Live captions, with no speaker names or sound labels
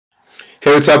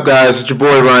Hey, what's up, guys? It's your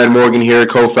boy Ryan Morgan here,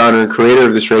 co-founder and creator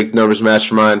of the Strength Numbers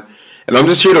MasterMind, and I'm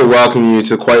just here to welcome you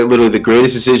to quite literally the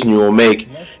greatest decision you will make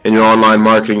in your online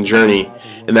marketing journey,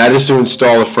 and that is to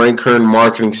install a Frank Kern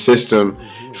marketing system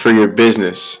for your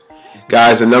business.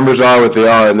 Guys, the numbers are what they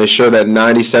are, and they show that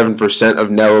 97% of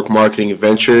network marketing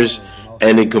ventures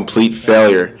end in complete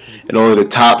failure, and only the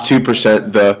top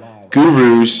 2%, the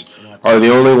gurus, are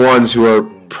the only ones who are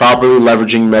properly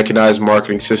leveraging mechanized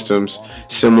marketing systems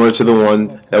similar to the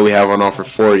one that we have on offer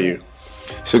for you.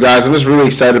 So guys, I'm just really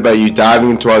excited about you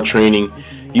diving into our training,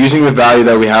 using the value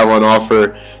that we have on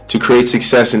offer to create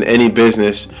success in any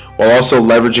business, while also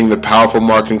leveraging the powerful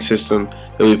marketing system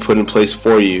that we put in place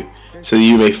for you, so that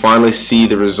you may finally see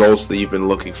the results that you've been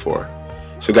looking for.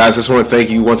 So guys, I just want to thank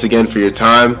you once again for your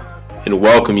time and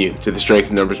welcome you to the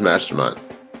Strength Numbers Mastermind.